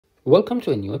Welcome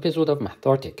to a new episode of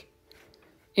Mathtartic.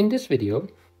 In this video,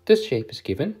 this shape is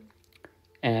given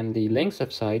and the lengths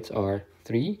of sides are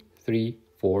 3, 3,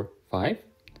 4, 5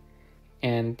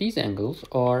 and these angles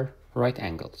are right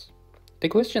angles. The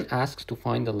question asks to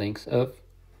find the lengths of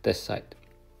this side.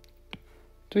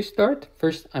 To start,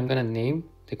 first I'm going to name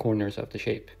the corners of the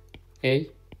shape. A,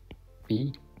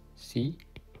 B, C,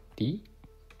 D,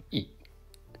 E.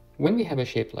 When we have a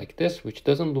shape like this, which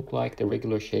doesn't look like the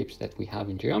regular shapes that we have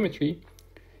in geometry,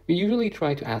 we usually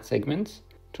try to add segments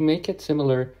to make it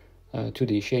similar to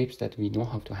the shapes that we know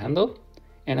how to handle.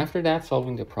 And after that,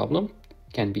 solving the problem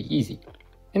can be easy.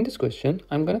 In this question,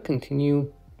 I'm going to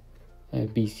continue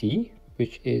BC,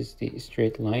 which is the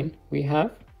straight line we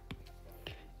have.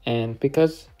 And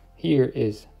because here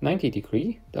is 90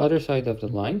 degree, the other side of the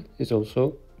line is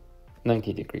also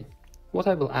 90 degree. What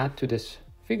I will add to this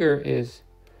figure is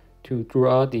to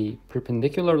draw the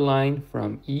perpendicular line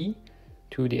from E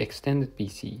to the extended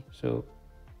BC. So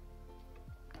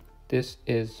this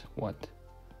is what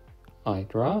I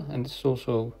draw, and this is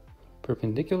also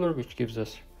perpendicular, which gives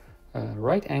us a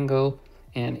right angle.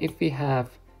 And if we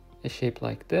have a shape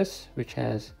like this, which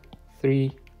has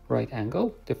 3 right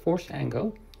angles, the fourth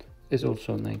angle is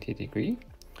also 90 degree.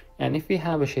 And if we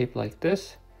have a shape like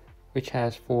this, which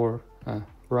has 4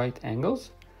 right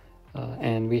angles,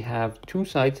 and we have 2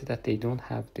 sides that they don't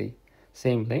have the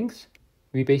same lengths,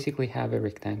 we basically have a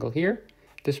rectangle here.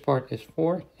 This part is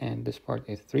 4 and this part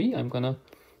is 3. I'm gonna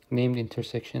name the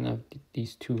intersection of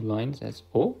these 2 lines as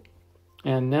O.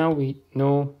 And now we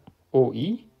know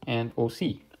OE and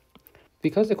OC.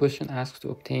 Because the question asks to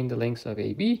obtain the lengths of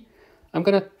AB, I'm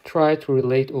gonna try to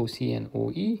relate OC and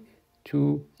OE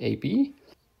to AB.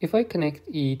 If I connect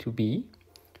E to B,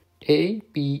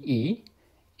 ABE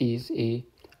is a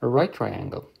right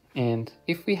triangle. And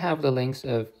if we have the lengths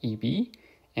of EB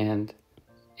and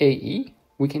AE,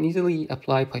 we can easily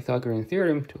apply Pythagorean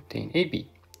Theorem to obtain AB.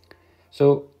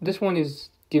 So this one is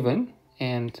given,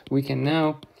 and we can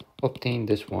now obtain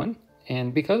this one.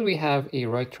 And because we have a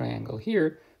right triangle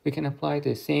here, we can apply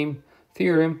the same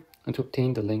theorem to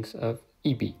obtain the lengths of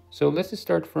EB. So let's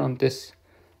start from this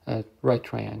right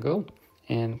triangle,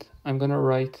 and I'm going to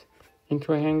write in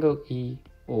triangle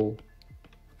EOB,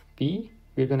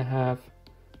 we're going to have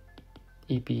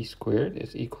EB squared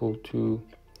is equal to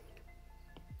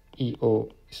EO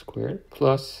squared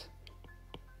plus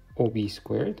OB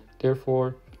squared.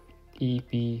 Therefore,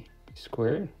 EB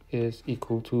squared is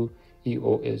equal to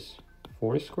EO is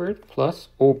 4 squared plus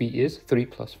OB is 3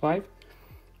 plus 5,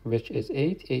 which is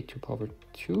 8 to the power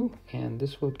 2, and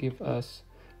this will give us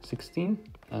 16,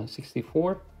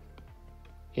 64,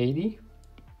 80.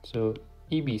 So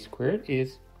EB squared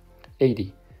is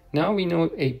 80. Now we know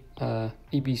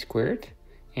EB squared,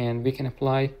 and we can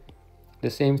apply the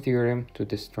same theorem to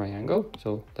this triangle.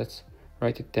 So let's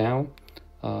write it down.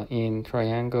 In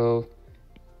triangle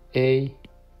ABE,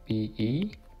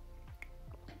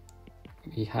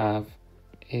 we have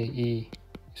AE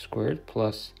squared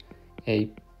plus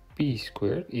AB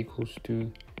squared equals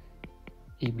to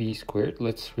EB squared.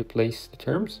 Let's replace the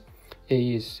terms.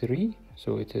 A is 3,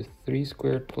 so it is 3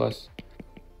 squared plus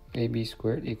AB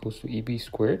squared equals to EB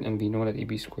squared, and we know that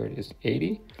EB squared is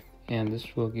 80, and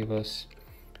this will give us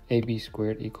AB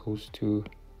squared equals to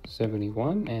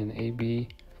 71, and AB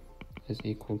is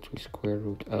equal to square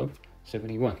root of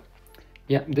 71.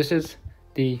 Yeah, this is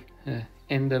the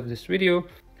end of this video.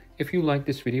 If you like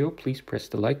this video, please press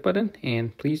the like button,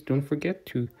 and please don't forget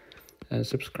to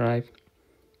subscribe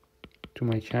to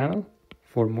my channel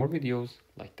for more videos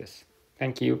like this.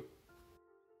 Thank you.